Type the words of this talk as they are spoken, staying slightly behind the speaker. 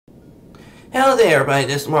Hello there everybody,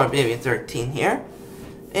 this is Baby13 here,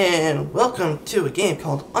 and welcome to a game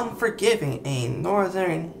called Unforgiving, a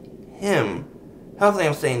northern hymn. Hopefully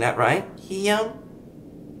I'm saying that right. Hymn?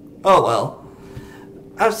 Oh well.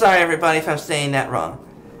 I'm sorry everybody if I'm saying that wrong.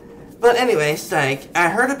 But anyways, like, I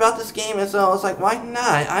heard about this game and so I was like, why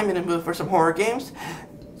not? I'm in the mood for some horror games,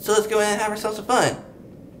 so let's go ahead and have ourselves some fun.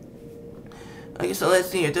 Okay, so let's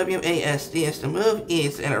see here. WASD is to move, E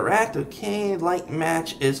is to interact, okay, light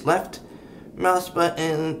match is left mouse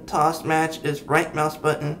button, toss match is right mouse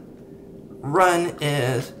button, run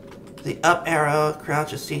is the up arrow,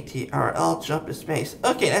 crouch is CTRL, jump is space.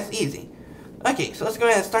 Okay, that's easy. Okay, so let's go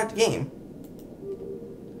ahead and start the game.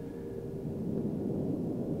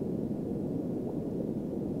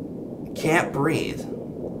 Can't breathe.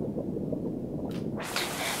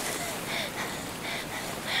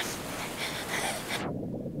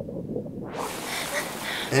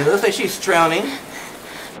 And it looks like she's drowning.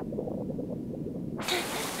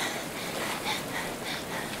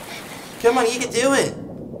 Come on, you can do it!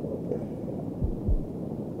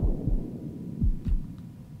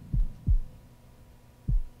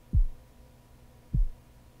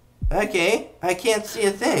 Okay, I can't see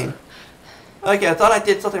a thing. Okay, I thought I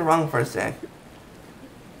did something wrong for a sec.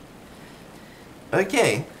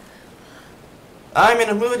 Okay. I'm in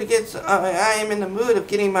the mood to get. I am in the mood of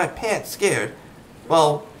getting my pants scared.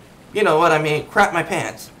 Well, you know what I mean. Crap my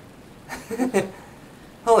pants.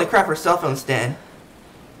 Holy crap, her cell phone's dead.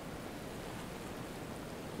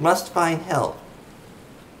 Must find help.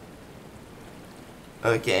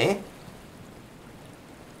 Okay.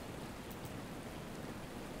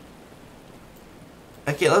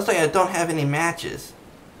 Okay, looks like I don't have any matches.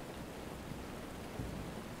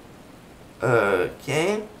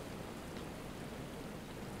 Okay.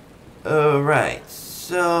 Alright,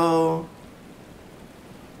 so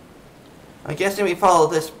I guess we follow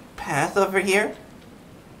this path over here.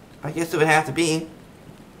 I guess it would have to be.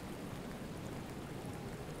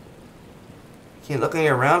 Okay, looking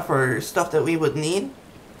around for stuff that we would need.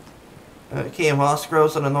 Okay, wall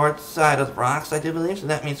scrolls on the north side of the rocks, I do believe, so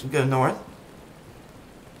that means we go north.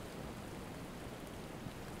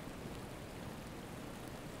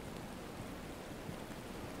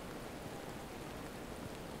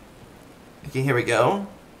 Okay, here we go.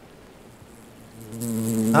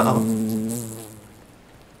 Uh-oh.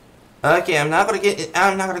 Okay, I'm not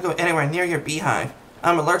gonna go anywhere near your beehive.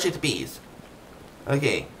 I'm allergic to bees.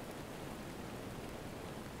 Okay.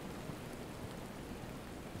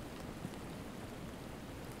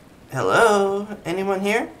 Hello? Anyone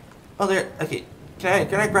here? Oh, there. Okay.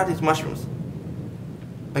 Can I grab these mushrooms?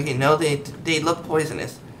 Okay, no, they look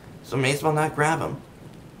poisonous, so may as well not grab them.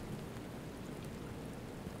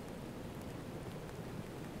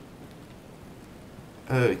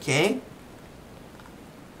 Okay.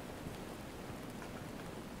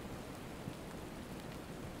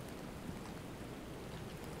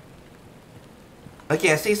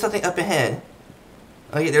 Okay, I see something up ahead.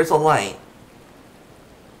 Okay, there's a light.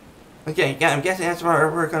 Okay, yeah, I'm guessing that's where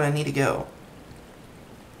we're gonna need to go.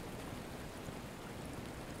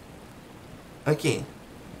 Okay.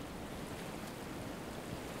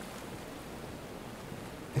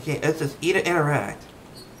 Okay, it says E to interact.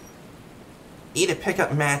 E to pick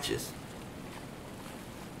up matches.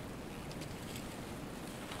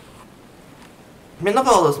 I mean, look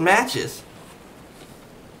at all those matches.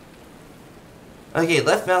 Okay,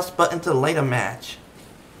 left mouse button to light a match.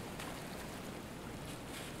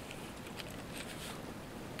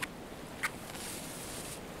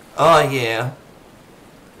 Oh yeah.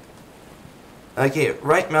 Okay,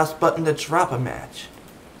 right mouse button to drop a match.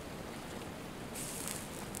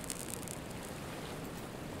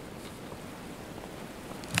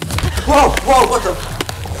 Whoa, whoa, what the?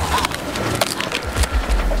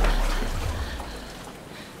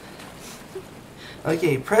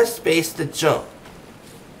 Okay, press space to jump.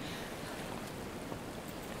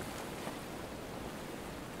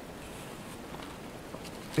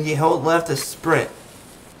 Okay, hold left to sprint.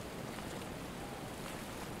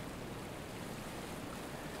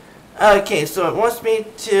 Okay, so it wants me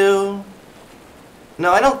to.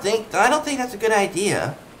 No, I don't think that's a good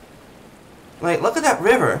idea. Like, look at that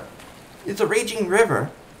river. It's a raging river.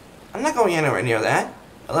 I'm not going anywhere near that,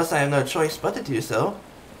 unless I have no choice but to do so.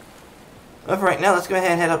 But for right now, let's go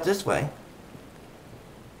ahead and head up this way.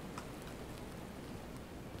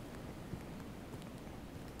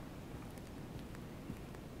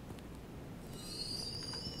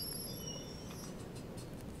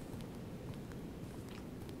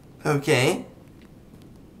 Okay.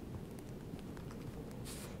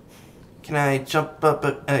 Can I jump up?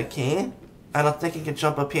 Okay. I don't think I can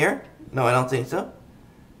jump up here. No, I don't think so.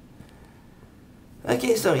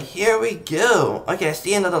 Okay, so here we go. Okay, I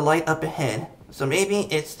see another light up ahead. So maybe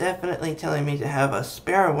it's definitely telling me to have a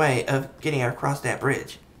spare way of getting across that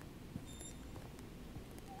bridge.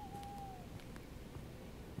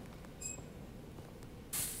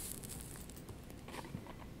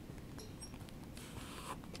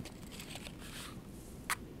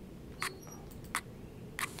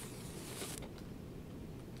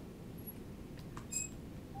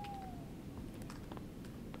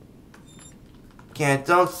 Okay, I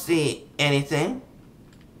don't see anything.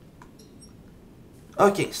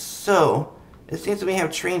 Okay, so it seems that we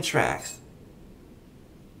have train tracks.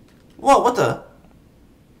 Whoa, what the?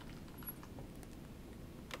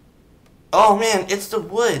 Oh man, it's the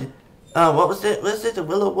wood. What was it? Was it the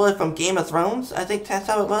willow wood from Game of Thrones? I think that's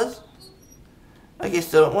how it was. Okay,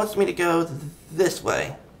 so it wants me to go this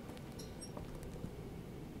way.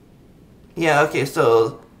 Yeah, okay,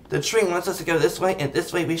 so the tree wants us to go this way, and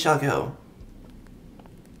this way we shall go.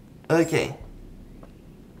 Okay.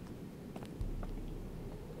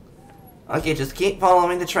 Okay, just keep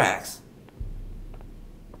following the tracks.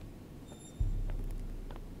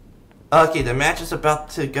 Okay, the match is about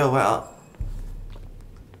to go out.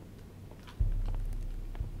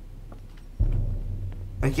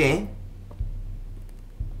 Okay.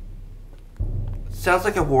 Sounds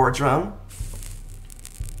like a war drum.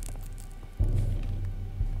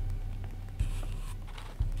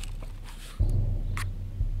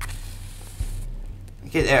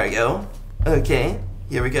 Okay, there we go. Okay,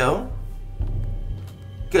 here we go.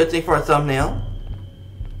 Good thing for a thumbnail.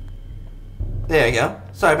 There you go.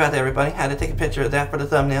 Sorry about that, everybody. Had to take a picture of that for the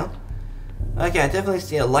thumbnail. Okay, I definitely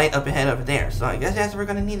see a light up ahead over there, so I guess that's where we're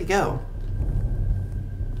gonna need to go.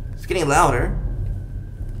 It's getting louder.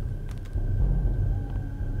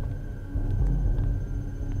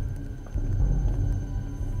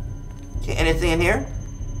 Okay, anything in here?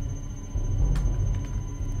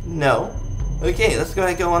 No. Okay, let's go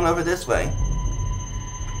ahead and go on over this way.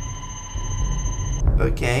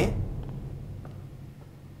 Okay.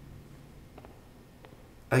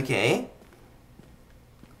 Okay.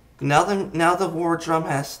 Now the war drum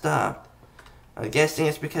has stopped. I'm guessing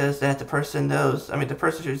it's because that the person knows, the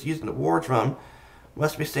person who's using the war drum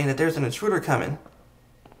must be saying that there's an intruder coming.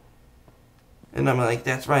 And I'm like,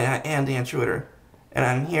 that's right, I am the intruder. And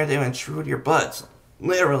I'm here to intrude your butts.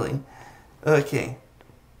 Literally. Okay.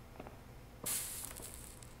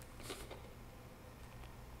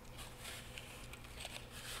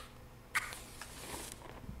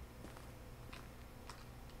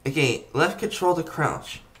 Okay, left control to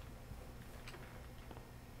crouch.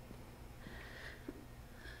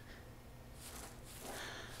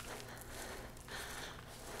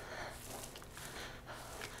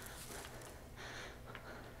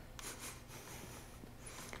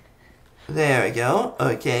 There we go.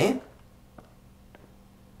 Okay.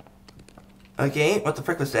 Okay, what the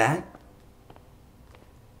frick was that?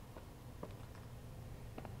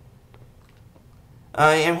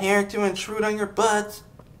 I am here to intrude on your butts.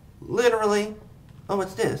 Literally. Oh,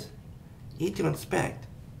 what's this? E to inspect.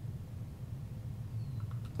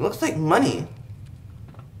 It looks like money.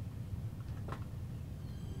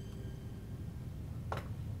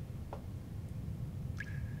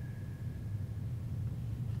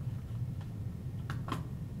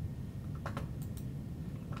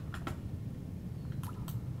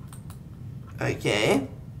 Okay.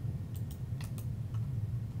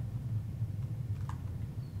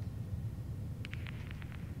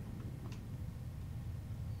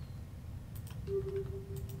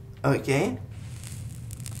 Okay.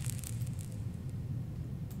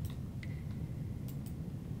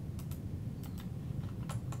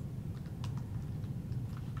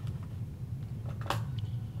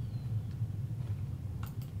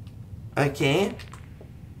 Okay.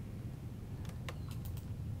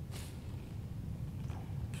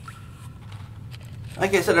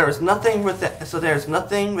 Okay, so there was nothing with that. So there's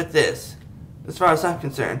nothing with this, as far as I'm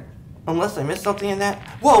concerned. Unless I missed something in that.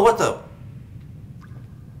 Whoa, what the?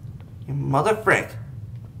 You mother frick.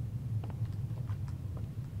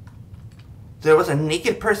 There was a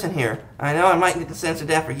naked person here. I know I might need to censor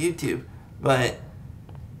that for YouTube, but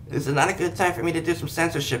this is not a good time for me to do some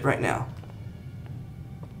censorship right now.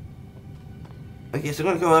 Okay, so I'm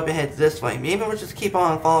gonna go up ahead this way. Maybe we'll just keep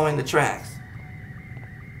on following the tracks.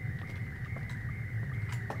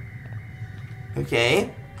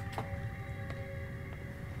 Okay.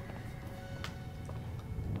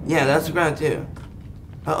 Yeah, that's what we're gonna do.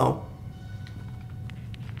 Uh-oh.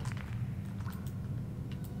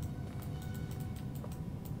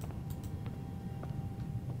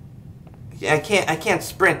 Yeah, I can't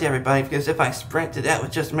sprint, everybody, because if I sprinted, that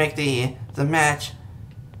would just make the match,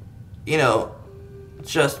 you know,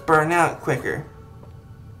 just burn out quicker.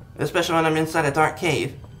 Especially when I'm inside a dark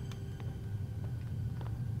cave.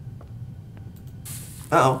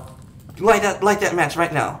 Uh-oh. Light that match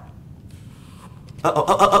right now.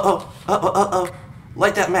 Uh-oh.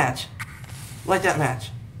 Light that match. Light that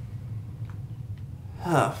match.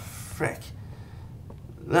 Oh, frick.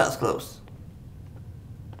 That was close.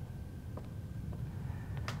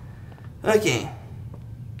 Okay.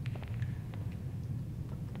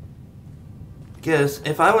 Because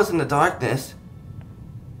if I was in the darkness,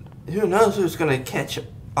 who knows who's gonna catch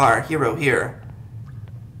our hero here.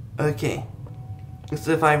 Okay.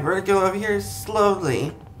 So if I were to go over here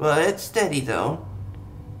slowly, but steady though,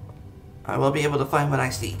 I will be able to find what I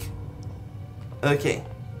seek. Okay.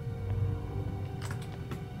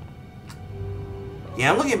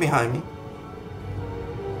 Yeah, I'm looking behind me.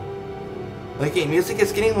 Okay, music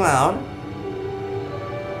is getting loud.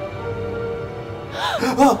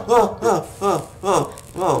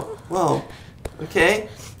 Whoa. Okay.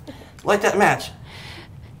 Light that match.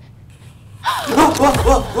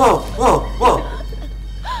 Whoa.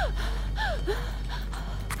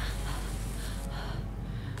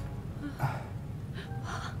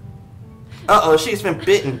 Uh-oh, she's been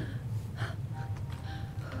bitten.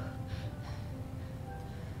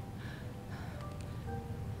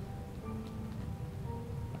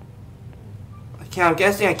 Okay, I'm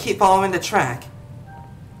guessing I keep following the track.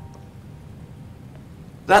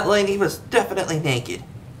 That lady was definitely naked.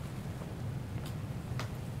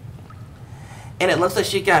 And it looks like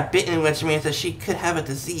she got bitten, which means that she could have a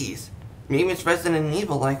disease. Maybe it's Resident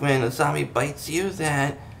Evil, like when a zombie bites you,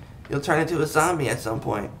 that you'll turn into a zombie at some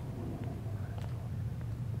point.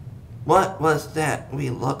 What was that we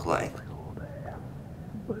look like?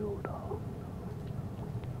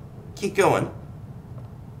 Keep going.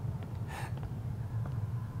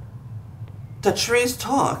 The trees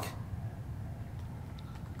talk.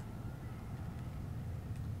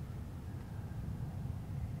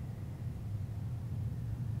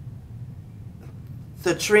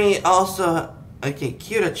 The tree also... Okay,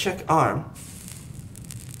 cue to check arm.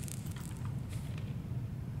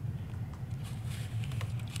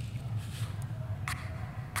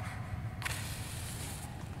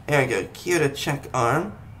 There we go, cue to check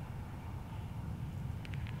arm.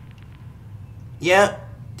 Yeah,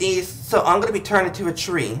 these... So I'm gonna be turned into a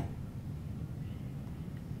tree.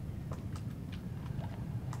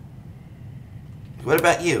 What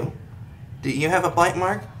about you? Do you have a bite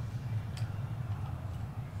mark?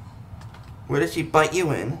 Where did she bite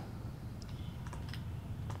you in?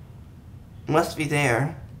 Must be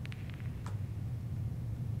there.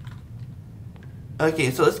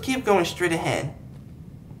 Okay, so let's keep going straight ahead.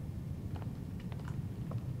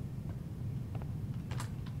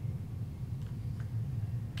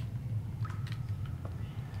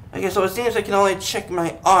 Okay, so it seems I can only check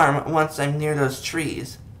my arm once I'm near those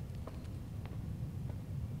trees.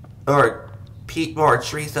 Or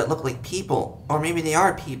trees that look like people. Or maybe they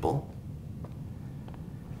are people.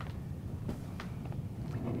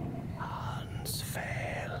 Hans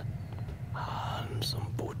fel. Han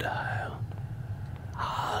som bodde här.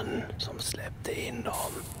 Han som släppte in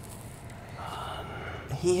dem.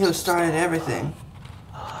 He who started everything.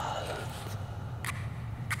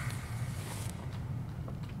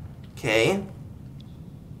 Okay.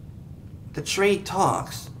 The tree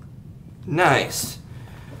talks. Nice.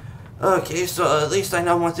 Okay, so at least I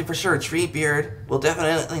know one thing for sure. Treebeard will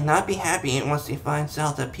definitely not be happy once he finds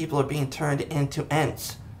out that people are being turned into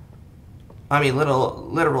Ents. I mean,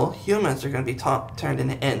 literal humans are going to be turned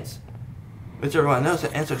into Ents. Which everyone knows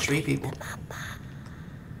that Ents are tree people.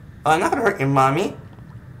 I'm not going to hurt your mommy.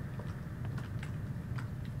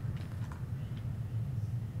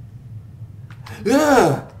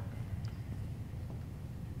 Ugh!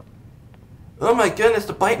 Oh my goodness,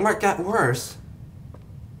 the bite mark got worse.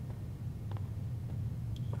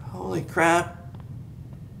 Holy crap.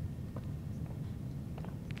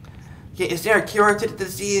 Okay, is there a cure to the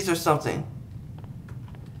disease or something?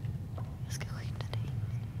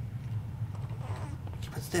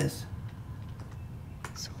 What's this?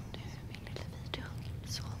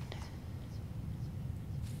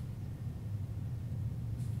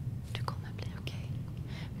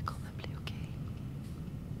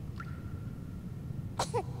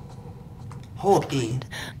 Hold E.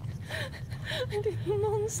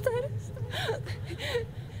 Monster.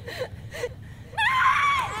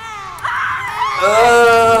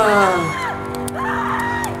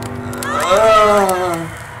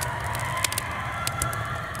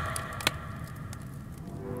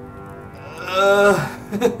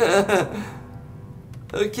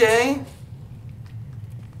 Okay.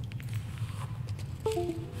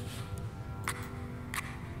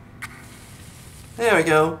 There we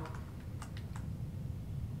go.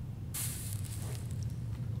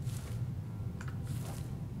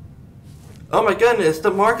 Oh my goodness,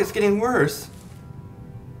 the mark is getting worse.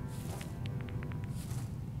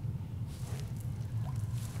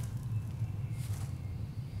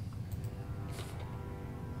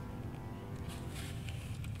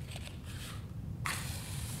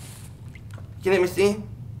 Can you let me see?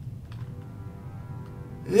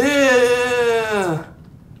 Yeah.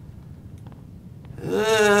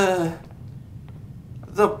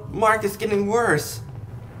 The mark is getting worse.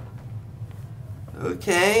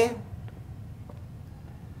 Okay.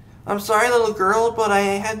 I'm sorry, little girl, but I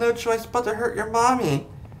had no choice but to hurt your mommy.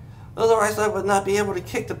 Otherwise, I would not be able to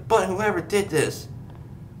kick the butt whoever did this.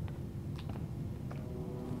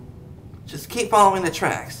 Just keep following the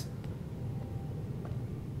tracks.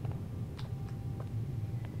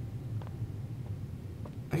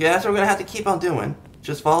 Okay, that's what we're gonna have to keep on doing.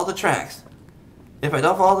 Just follow the tracks. If I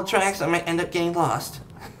don't follow the tracks, I might end up getting lost.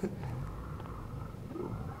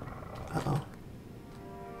 Uh-oh.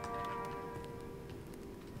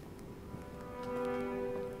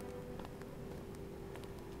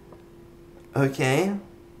 Okay.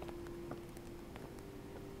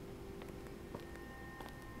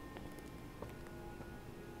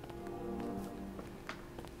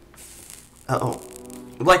 Uh-oh.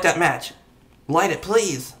 Light that match. Light it,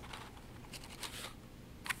 please.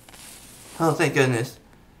 Oh, thank goodness.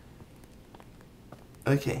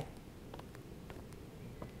 Okay.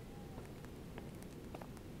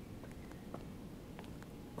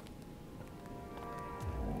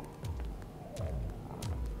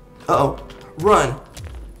 Uh-oh. Run.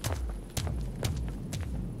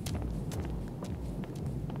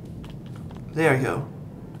 There we go.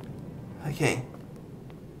 Okay.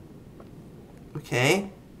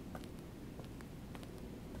 Okay.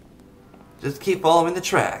 Just keep following the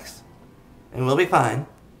tracks, and we'll be fine.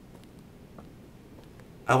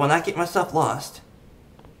 I will not get myself lost.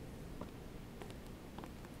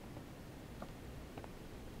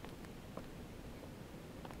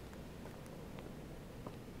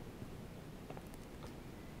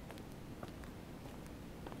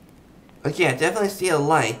 Okay, I definitely see a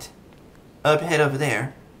light up ahead over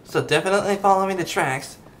there. So definitely following the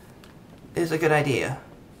tracks is a good idea.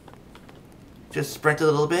 Just sprint a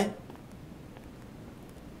little bit.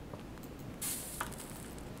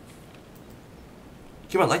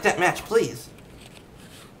 Come on, light that match, please.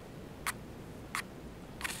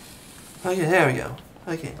 Okay, there we go.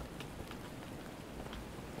 Okay.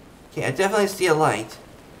 Okay, I definitely see a light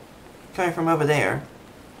coming from over there.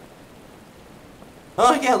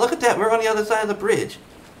 Oh yeah, look at that, we're on the other side of the bridge.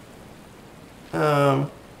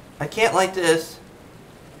 I can't light this.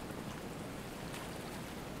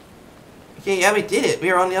 Okay, yeah, we did it. We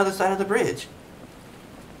are on the other side of the bridge.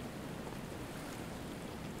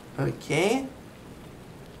 Okay.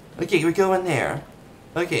 Okay, we go in there.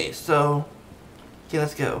 Okay, so... Okay,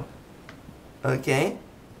 let's go. Okay.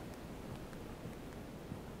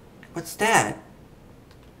 What's that?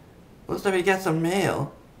 Looks like we got some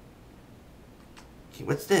mail. Okay,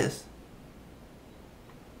 what's this?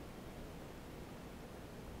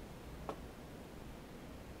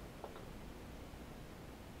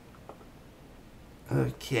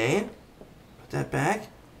 Okay. Put that back.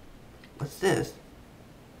 What's this?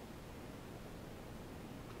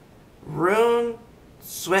 Rune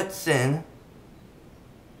Sweatson.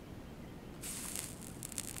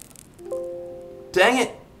 Dang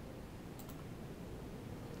it!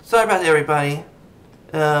 Sorry about that, everybody.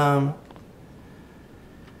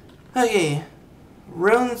 Okay.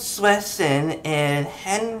 Rune Sweatson and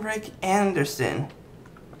Henrik Anderson.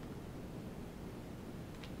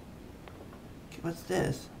 Okay, what's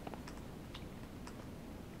this?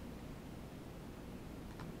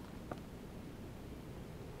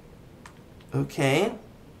 Okay.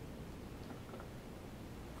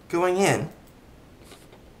 Going in.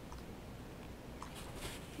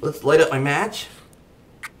 Let's light up my match.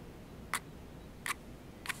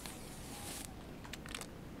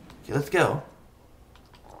 Okay, let's go.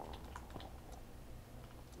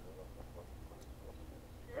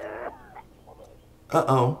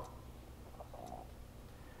 Uh-oh.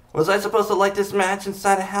 Was I supposed to light this match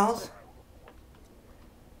inside a house?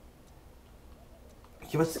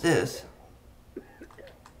 Okay, what's this?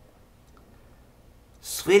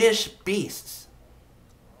 Swedish beasts.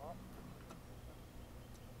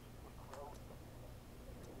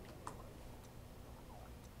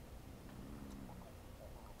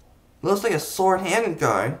 Looks like a sword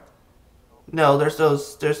handguard. No, there's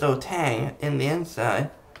no tang in the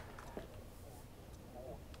inside.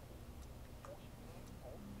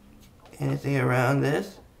 Anything around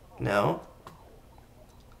this? No.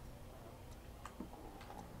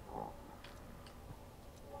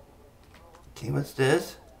 Okay, what's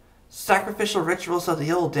this? Sacrificial rituals of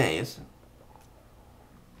the old days.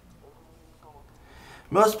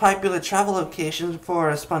 Most popular travel location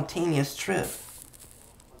for a spontaneous trip.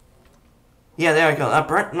 Yeah, there I go. I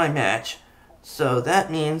burnt my match. So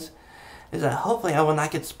that means is that hopefully I will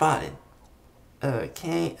not get spotted.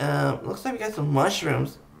 Okay, looks like we got some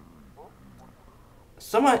mushrooms.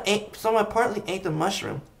 Someone partly ate the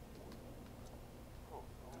mushroom.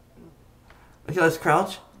 Okay, let's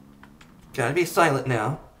crouch. Gotta be silent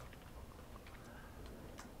now.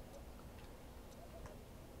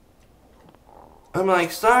 I'm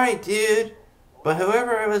like, sorry dude, but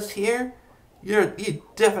whoever was here, you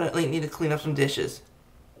definitely need to clean up some dishes.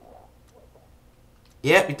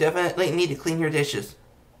 Yep, you definitely need to clean your dishes.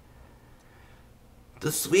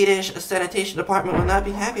 The Swedish sanitation department will not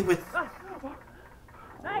be happy with...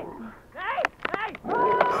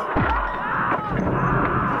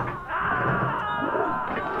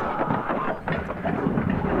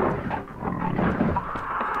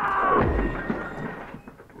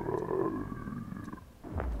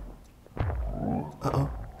 Uh-oh.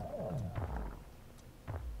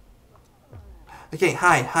 Okay,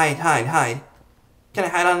 hide. Can I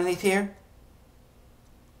hide underneath here?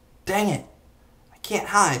 Dang it. I can't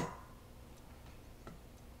hide.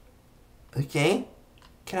 Okay.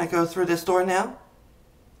 Can I go through this door now?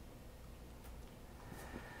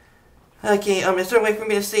 Okay, is there a way for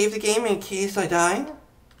me to save the game in case I die?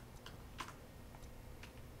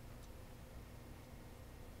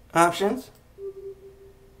 Options?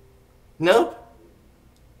 Nope.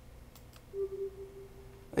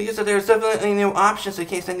 Like I said, there's definitely no options in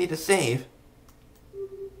case I need to save.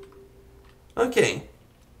 Okay.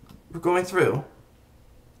 We're going through.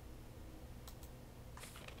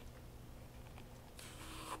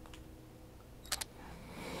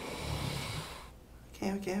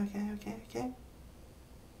 Okay.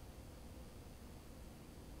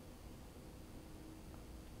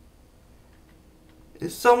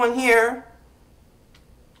 Is someone here?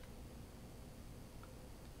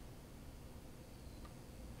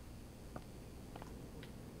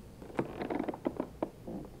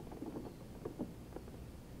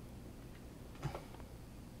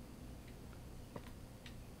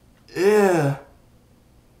 Ew.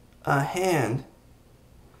 A hand.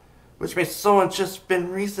 Which means someone just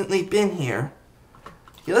recently been here.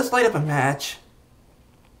 Okay, let's light up a match.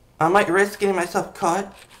 I might risk getting myself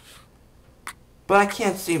caught. But I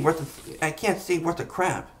can't see worth the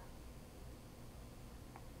crap.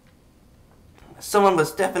 Someone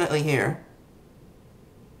was definitely here.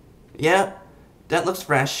 Yep, that looks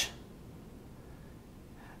fresh.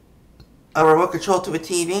 A remote control to a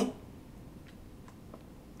TV.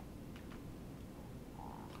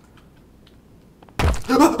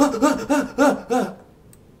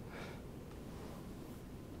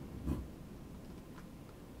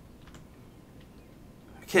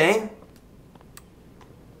 Okay.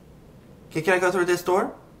 Okay, can I go through this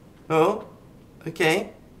door? Oh.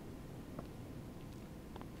 Okay.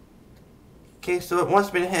 Okay, so it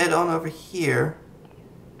wants me to head on over here.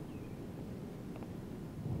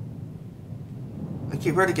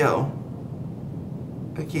 Okay, where to go?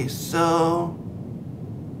 Okay, so...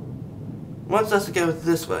 wants us to go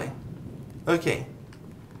this way. Okay.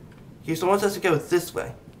 Okay, so wants us to go this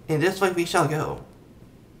way. And this way we shall go.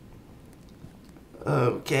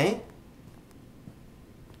 Okay.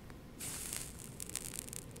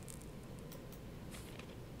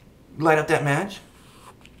 Light up that match.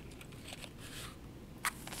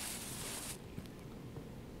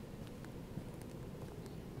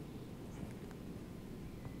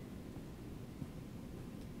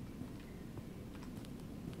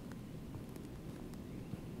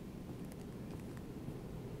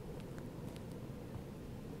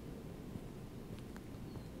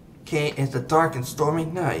 Okay, it's a dark and stormy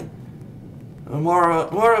night.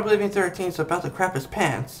 More Oblivion 13 is about to crap his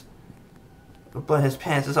pants. But his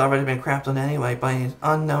pants has already been crapped on anyway by his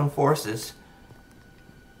unknown forces.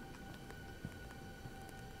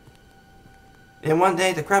 And one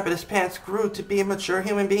day, the crap in his pants grew to be mature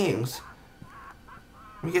human beings.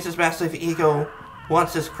 Because his massive ego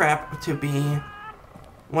wants his crap to be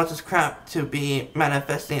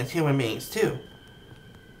manifesting as human beings too.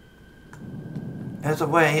 As a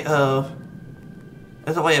way of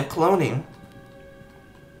cloning.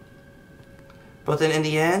 But then in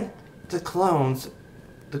the end, the clones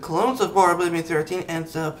of War Oblivion 13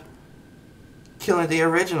 ends up killing the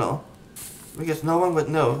original. Because no one would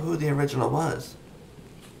know who the original was.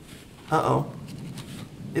 Uh-oh.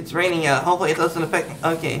 It's raining out. Hopefully it doesn't affect...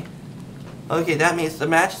 Okay. Okay, that means the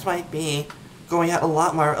matches might be going out a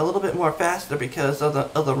little bit more faster because of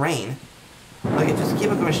the rain. Okay, just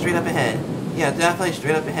keep it going straight up ahead. Yeah, definitely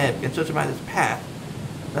straight up ahead. You can judge by this path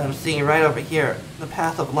that I'm seeing right over here. The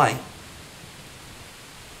path of light.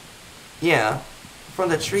 Yeah. From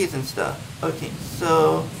the trees and stuff. Okay,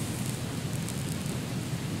 so...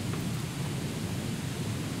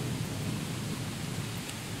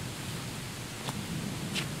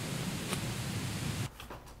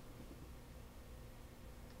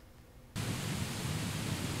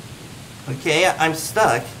 Okay, I'm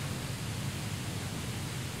stuck.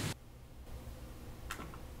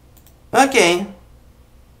 Okay.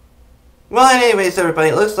 Well, anyways, everybody,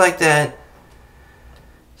 it looks like that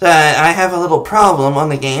I have a little problem on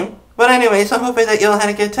the game. But anyways, I'm hoping that y'all had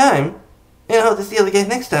a good time. And I hope to see you again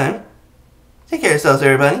next time. Take care of yourselves,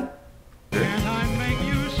 everybody. And I make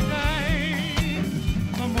you stay.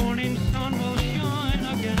 The morning sun will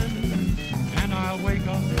shine again, and I'll wake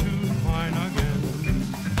up to mine again.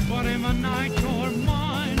 But in the night you're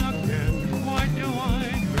mine again. Why do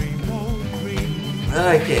I dream those dreams?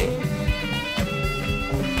 Okay.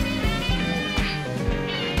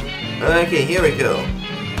 Okay, here we go.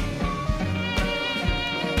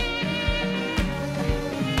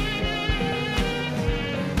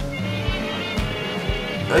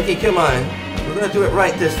 Okay, come on. We're gonna do it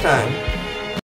right this time.